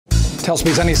Tell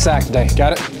Speeds I need a sack today.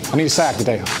 Got it? I need a sack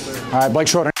today. All right, Blake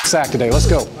Short, I need a sack today. Let's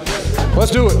go. Let's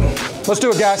do it. Let's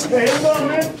do it, guys. Hey,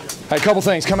 a couple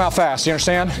things. Come out fast. You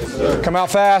understand? Yes, come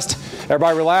out fast.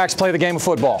 Everybody relax. Play the game of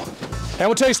football. And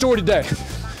we'll tell you a story today.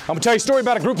 I'm going to tell you a story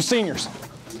about a group of seniors.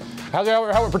 How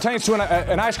it pertains to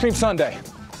an ice cream sundae.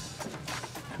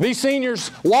 These seniors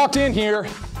walked in here.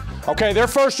 Okay, their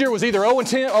first year was either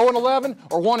 0-10, 0-11,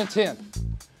 or 1-10.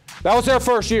 That was their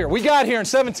first year. We got here in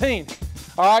 17.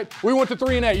 All right, we went to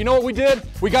 3-8. You know what we did?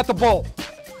 We got the bowl.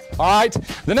 All right,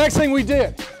 the next thing we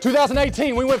did,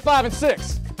 2018, we went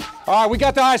 5-6. All right, we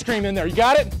got the ice cream in there. You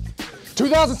got it?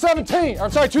 2019.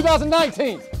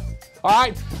 All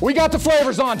right, we got the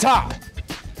flavors on top.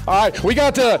 All right, we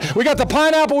got the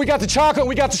pineapple, we got the chocolate,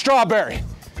 we got the strawberry.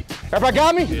 Everybody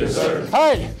got me? Yes, sir.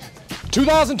 Hey,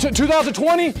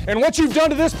 2020, and what you've done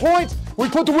to this point, we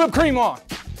put the whipped cream on.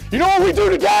 You know what we do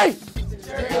today?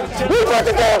 We put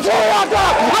the damn toy on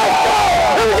top.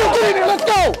 Let's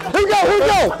go. Here we go.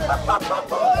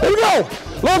 Here we go.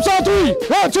 Lumps on 3.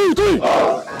 1, 2, 3.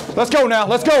 Let's go now.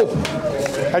 Let's go.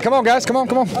 Hey, come on, guys. Come on.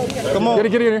 Come on. Get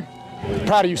in here.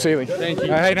 Proud of you, Seeley. Thank you.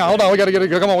 Hey, now hold on. We gotta get.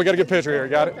 Come on. We gotta get a picture here.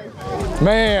 Got it?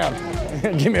 Man,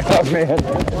 give me a hug, man.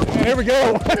 Here we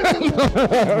go.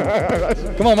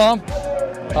 Come on, Mom.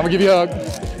 I'm gonna give you a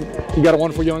hug. You got a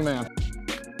wonderful young man.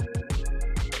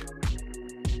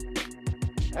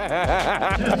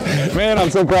 Man, I'm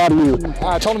so proud of you.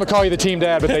 I told them to call you the team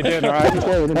dad, but they didn't, all right?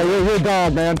 Hey, you're a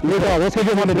dog, man. You're a dog. Let's go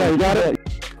get one today. You got it?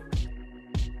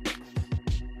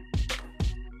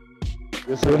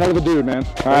 You're a hell of a dude, man.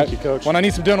 All right, Thank you, Coach. When I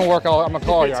need some dental work, I'm going to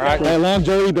call you, all right? Hey, Lamb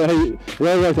Joey, but hey,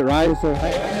 well worth it, right? So,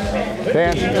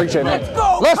 Dan, appreciate it, man.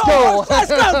 Let's go! Let's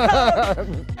go!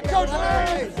 Coach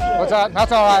Lynn! What's that?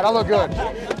 That's all right. I look good.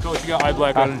 Coach, you got eye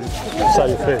black on the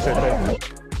side of your face right there.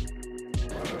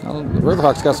 Well, the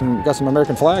Riverhawks got some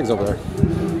American flags over there.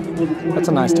 That's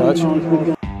a nice touch.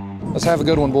 Let's have a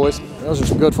good one, boys. Those are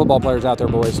some good football players out there,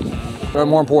 boys. But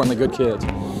more importantly, good kids.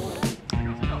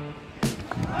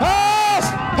 Pass!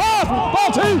 Pass!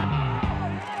 Ball team!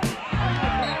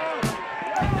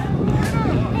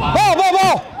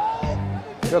 Ball!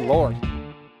 Good Lord.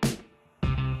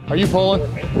 Are you pulling?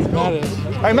 Matt is.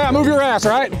 Hey, Matt, move your ass,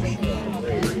 all right?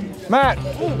 Matt.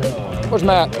 Where's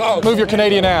Matt? Move your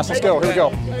Canadian ass. Let's go. Here we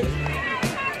go.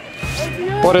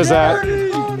 What is that?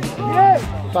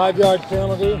 5-yard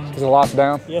penalty. Is it locked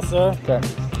down? Yes, sir. Okay.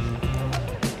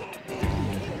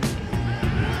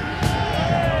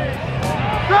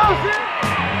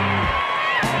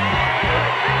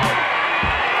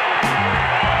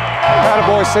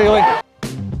 Attaboy, Seeley.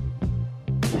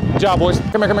 Good job, boys.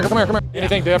 Come here.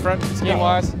 Anything different,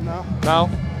 scheme-wise? No. No? All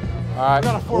right. I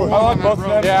got a 4-1. I like both of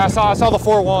them. Yeah, I saw the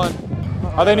 4-1.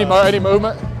 Are there any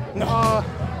movement? No.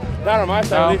 Not on my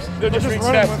side. No. They're just reading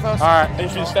stats. All right. They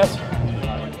just read stats.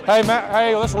 Hey,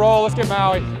 hey, let's roll. Let's get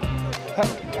Maui.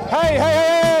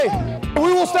 Hey.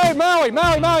 We will stay. Maui.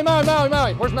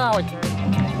 Where's Maui?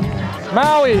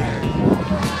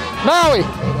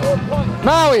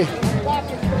 Maui.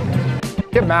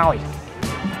 Get Maui.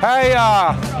 Hey,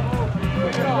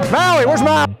 Maui, where's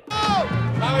Maui?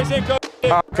 Maui's in, Coach.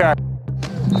 Okay.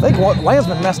 I think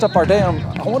Landsman messed up our damn.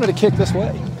 I wanted to kick this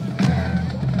way.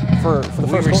 For the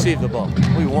first We received the ball.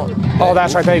 We won. Oh,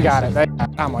 that's right. They got it.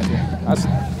 I'm with you. I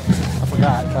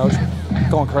forgot, Coach.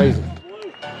 Going crazy.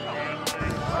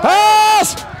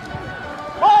 Pass!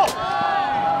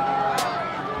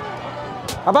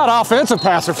 How about offensive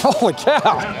passer? Holy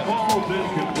cow.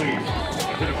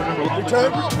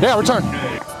 Return? Yeah, return.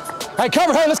 Hey,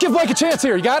 cover. Hey, let's give Blake a chance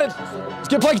here. You got it? Let's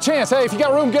give Blake a chance. Hey, if you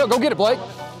got room, go get it, Blake.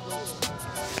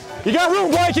 You got room,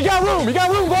 Blake. You got room,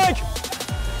 Blake.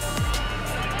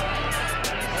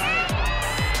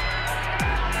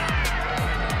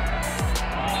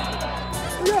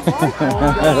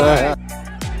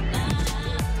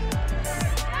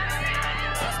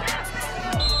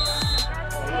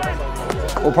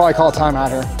 We'll probably call a timeout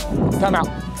here. Timeout.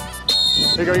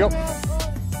 Here you go.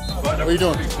 What are you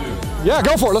doing? Yeah,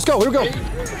 go for it. Let's go. Here we go.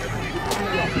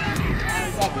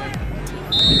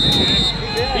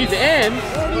 He's in.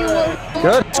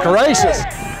 Good gracious.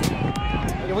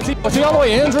 Was he all the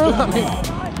way in, Drew? I mean,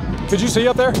 could you see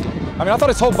up there? I mean, I thought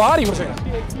his whole body was in.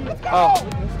 Oh.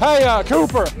 Hey,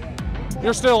 Cooper,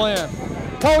 you're still in.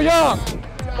 Cole Young,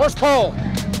 where's Cole?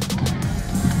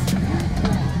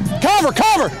 Cover.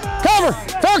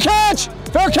 Fair catch.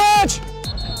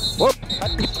 Whoop.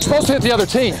 You're supposed to hit the other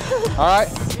team, all right?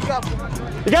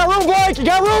 You got room, Blake, you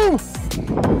got room.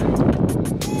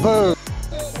 Boom.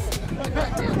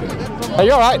 Hey,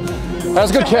 you all right? That was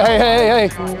a good catch. Hey.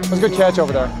 That was a good catch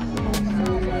over there.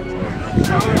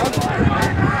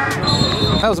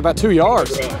 That was about 2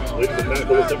 yards.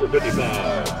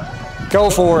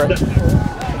 Go for it.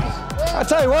 I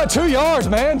tell you what, 2 yards,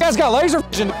 man. You guys got laser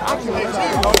vision.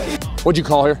 What'd you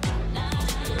call here?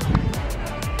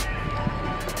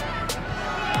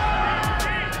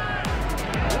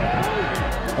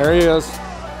 There he is.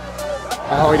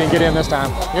 Oh, he didn't get in this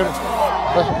time. Hey,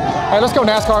 let's go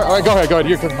NASCAR. All right, go ahead, go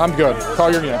ahead. I'm good.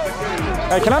 Call your unit.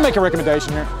 Hey, can I make a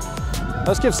recommendation here?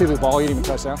 Let's give Seeley the ball. He didn't even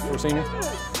touch down for a senior.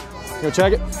 You go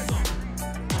check it.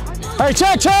 Hey,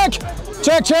 check, check!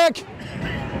 Check, check!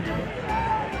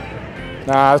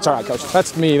 Nah, that's all right, Coach.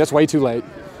 That's me. That's way too late.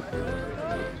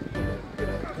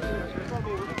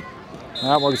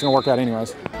 Nah, well, it's gonna work out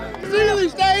anyways. Seeley,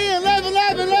 stay in.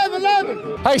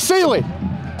 11. Hey, Seeley!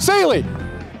 Seeley!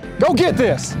 Go get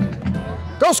this!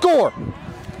 Go score!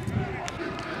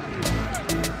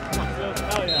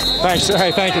 Thanks.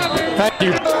 Hey, thank you. Thank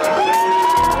you.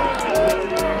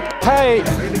 Hey!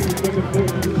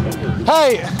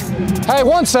 Hey,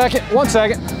 1 second. 1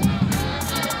 second.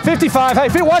 55.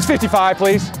 Hey, watch 55,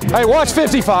 please. Hey, watch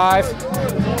 55.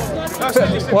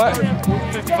 What?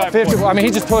 50. I mean,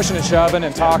 he's just pushing and shoving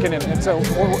and talking, and so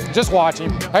just watch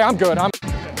him. Hey, I'm good.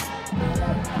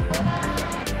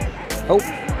 Oh,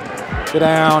 get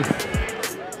down.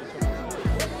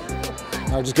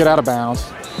 No, just get out of bounds.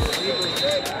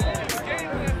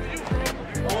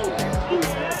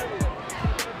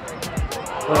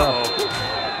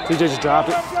 TJ just dropped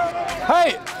it.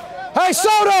 Hey,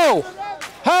 Soto!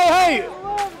 Hey,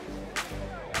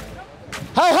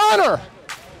 Hunter!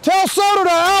 Tell Soto to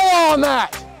outlaw on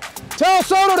that! Tell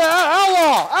Soto to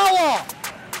outlaw!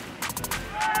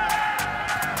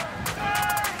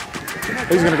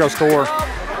 He's gonna go score.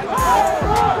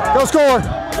 Go score!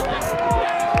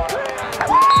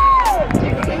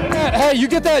 Hey, you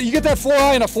get that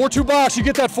 4-eye in a 4-2 box, you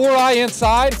get that 4-eye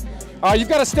inside. You've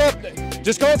got to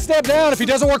just go ahead and step down. If he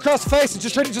doesn't work across the face,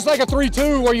 just treat it just like a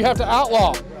 3-2 where you have to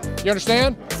outlaw. You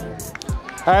understand?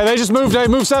 All right, they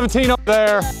moved 17 over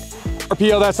there.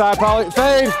 RPO that side, probably.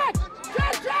 Fade.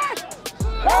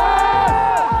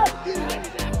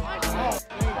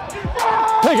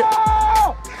 Take it.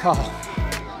 Oh.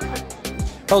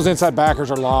 Those inside backers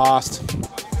are lost.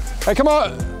 Hey, come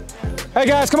on. Hey,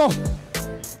 guys, come on.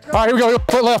 All right, here we go.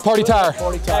 Foot left, party tire.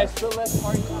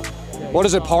 What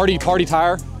is it, party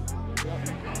tire?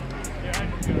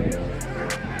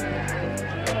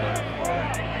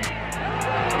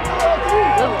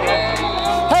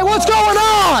 Hey, what's going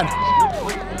on?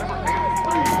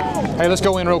 Hey, let's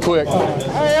go in real quick.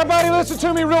 Hey, everybody listen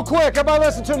to me real quick.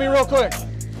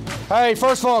 Hey,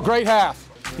 first of all, great half.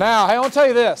 Now, hey, I want to tell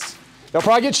you this. They'll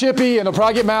probably get chippy and they'll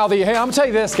probably get mouthy. Hey, I'm going to tell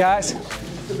you this, guys.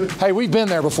 Hey, we've been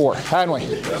there before, hadn't we?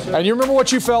 And you remember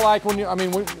what you felt like when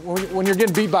you're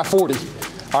getting beat by 40,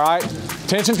 all right?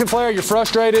 Tensions can flare, you're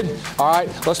frustrated, all right?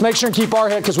 Let's make sure and keep our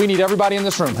head because we need everybody in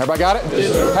this room. Everybody got it?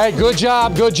 Yes, hey, good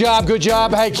job.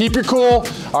 Hey, keep your cool,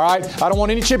 all right? I don't want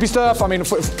any chippy stuff. I mean,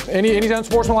 if any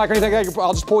unsportsmanlike or anything,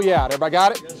 I'll just pull you out. Everybody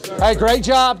got it? Hey, great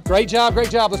job. Let's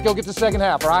go get the second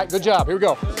half, all right? Good job, here we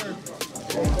go.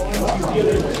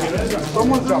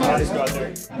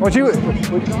 Would you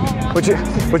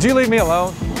leave me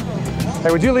alone?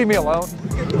 Hey, would you leave me alone?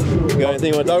 You got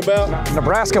anything you want to talk about?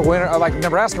 Nebraska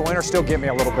winners still get me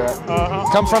a little bit.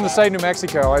 Come from the state of New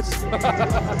Mexico.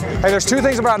 Hey, there's two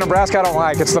things about Nebraska I don't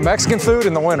like. It's the Mexican food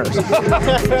and the winners. I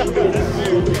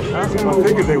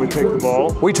figured they would take the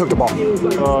ball. We took the ball.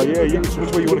 Yeah,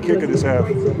 which way you want to kick it this half?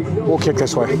 We'll kick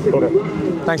this way. Okay.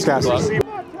 Thanks, guys.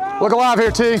 Look alive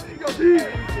here, T.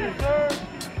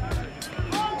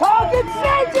 Talk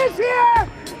exchanges here!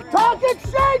 Talk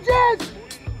exchanges!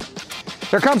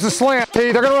 Here comes the slant,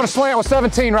 T. They're going to run a slant with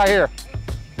 17 right here.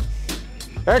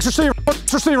 X receiver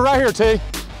right here, T.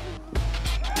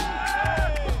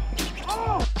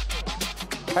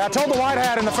 Hey, I told the white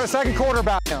hat in the second quarter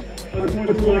about him.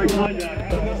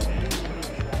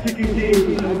 Kicking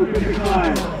team over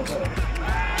 55.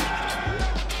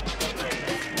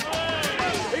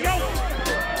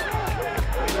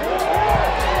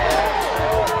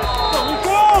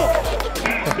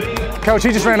 Coach,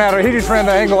 he just ran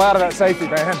the angle out of that safety,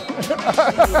 man.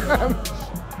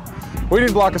 We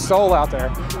didn't block a soul out there.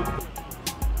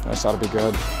 That ought to be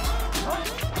good.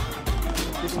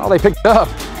 Oh, they picked it up.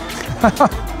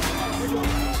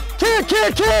 Kick.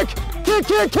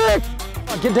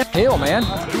 Oh, get downhill, man.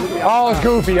 Oh, it's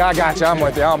goofy. I got you. I'm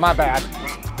with you. Oh, my bad.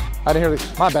 I didn't hear the,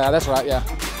 my bad. That's right, yeah.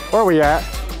 Where are we at?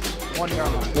 1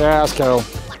 yard line. Yeah, let's go.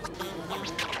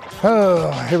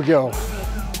 Oh, here we go.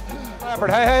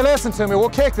 Hey, listen to me. We'll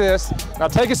kick this. Now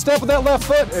take a step with that left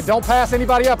foot and don't pass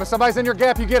anybody up. If somebody's in your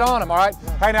gap, you get on them, all right?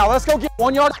 Hey, now let's go get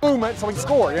 1 yard movement so we can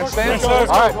score. You understand? All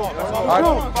right. All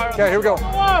right. Okay, here we go.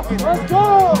 Let's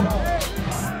go!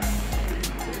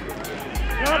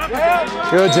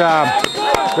 Good job.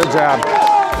 Good job.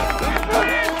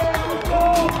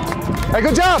 Hey,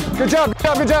 good job. Good job. Good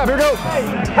job. Good job. Here we go.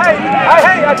 Hey,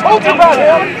 I told you about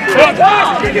him. He's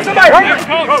going to get somebody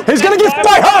hurt. He's going to get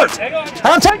somebody hurt.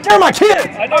 I'm taking care of my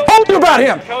kid. I told you about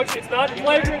him. Coach, it's not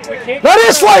flagrant. We can't. That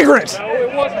is flagrant. No,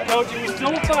 it wasn't, Coach. It was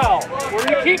still a foul. We're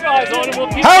going to keep eyes on him. We'll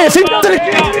keep Hey, if he does it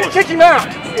again, kick him out.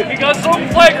 If he does something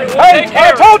flagrant, we'll Hey, take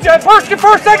care I told you,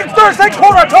 first, second, third, second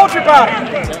quarter, I told you about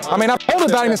it. I mean, I told him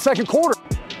about him in the second quarter.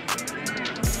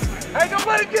 Hey, don't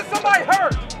let him get somebody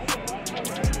hurt.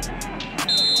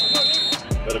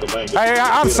 Hey,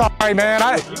 I'm sorry, man.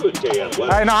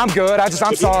 Hey, no, I'm good. I'm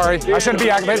sorry. I shouldn't be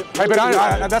aggravated. Hey,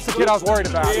 but that's the kid I was worried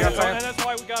about. You know what I'm saying? That's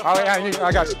why we got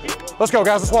I got you. Let's go,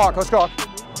 guys. Let's walk. Let's go.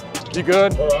 You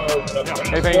good?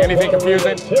 Anything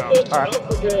confusing? All right.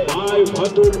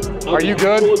 Are you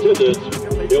good?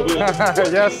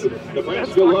 Yes.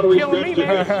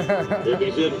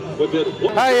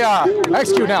 Hey,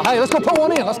 execute now. Hey, let's go put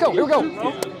one in. Let's go. Here we go.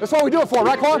 That's what we do it for,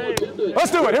 right, Quan?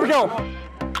 Let's do it. Here we go.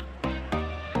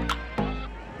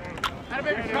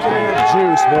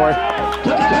 Juice, boy.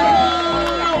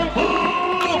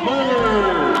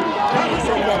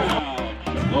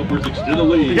 Lopers extend the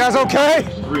lead. You guys okay?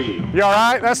 You all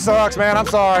right? That sucks, man. I'm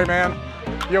sorry, man.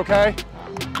 You okay?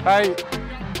 Hey,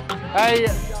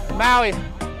 Maui.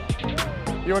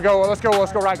 You wanna go? Let's go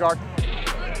right guard.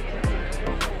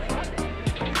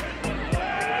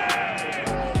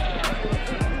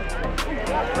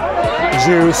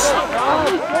 Juice.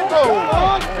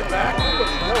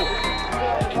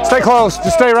 Stay close.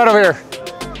 Just stay right over here.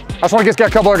 I just want to get a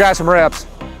couple of guys some reps.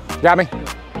 Got me?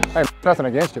 Hey, nothing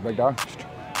against you, big dog. Just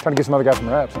trying to get some other guys some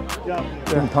reps. You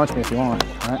can punch me if you want.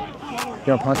 All right?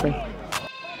 You want to punch me?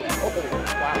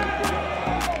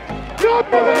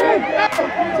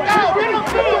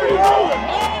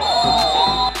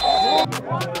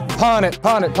 Punt it,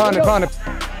 punt it, punt it, punt it.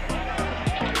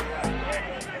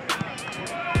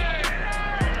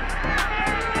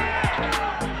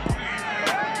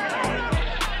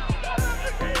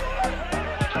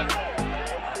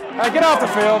 Hey, get off the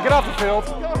field, get off the field.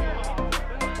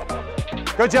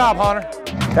 Good job, Hunter.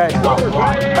 Hey,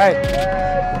 hey,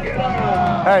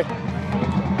 hey,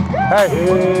 hey,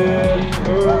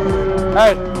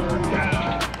 hey.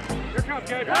 Here comes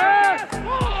Gabe.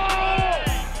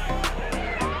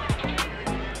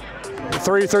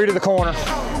 Three to the corner.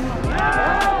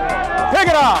 Pick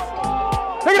it off.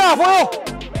 Pick it off, Will.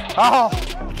 Oh,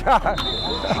 God.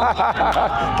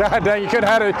 God dang, you could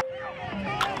have had it.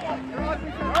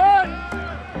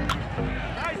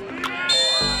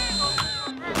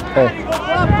 Hey.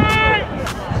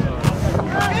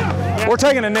 We're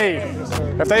taking a knee.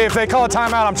 If they call a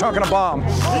timeout, I'm chunking a bomb.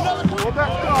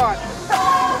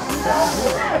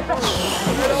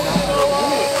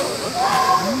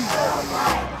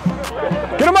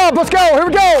 Get him up, let's go, here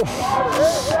we go.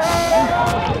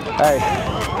 Hey,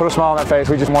 put a smile on that face.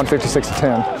 We just won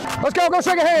 56-10. Let's go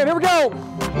shake a hand, here we go.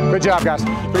 Good job, guys.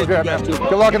 Pretty good, man.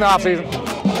 Good luck in the offseason.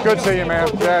 Good to see you, man.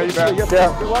 Yeah, you bet.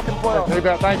 Yeah. Good luck in the playoffs. You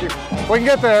bet, thank you. We can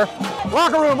get there.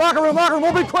 Locker room.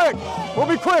 We'll be quick.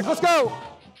 Let's go.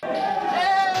 Here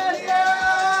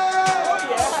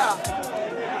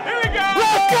we go.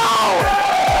 Let's go!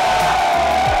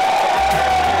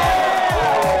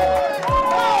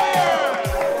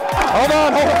 Hold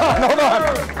on.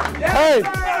 Hey.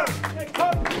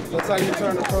 That's how you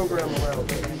turn the program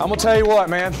around. I'm going to tell you what,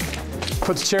 man.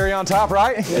 Put the cherry on top,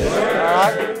 right? All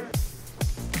right.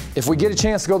 If we get a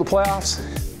chance to go to the playoffs,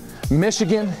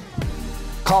 Michigan,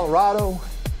 Colorado,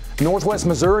 Northwest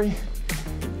Missouri,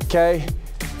 okay,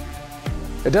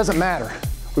 it doesn't matter.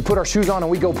 We put our shoes on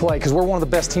and we go play because we're one of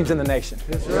the best teams in the nation.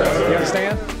 Yes, sir. You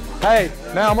understand? Hey,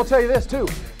 now I'm going to tell you this too.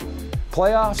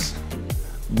 Playoffs,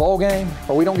 bowl game,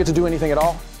 or we don't get to do anything at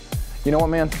all. You know what,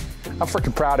 man? I'm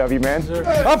freaking proud of you, man.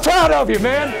 I'm proud of you,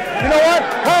 man. You know what?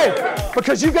 Hey,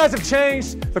 because you guys have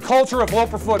changed the culture of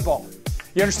Loper football.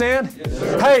 You understand? Yes,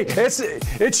 hey,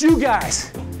 it's you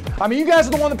guys. I mean, you guys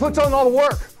are the one that puts on all the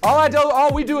work.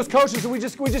 All we do as coaches, we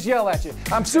just yell at you.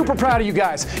 I'm super proud of you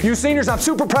guys. You seniors, I'm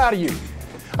super proud of you.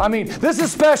 I mean, this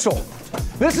is special.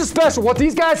 This is special. What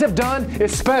these guys have done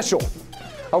is special.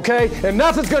 Okay? And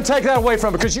nothing's going to take that away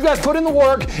from it because you guys put in the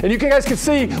work and you guys can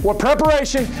see what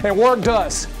preparation and work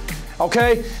does.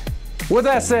 Okay? With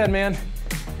that said, man,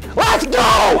 let's go!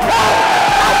 Let's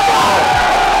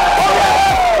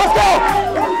go!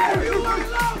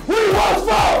 Let's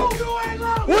go!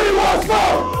 We want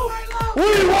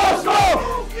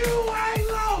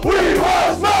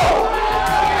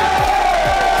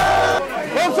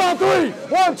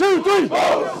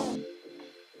 3.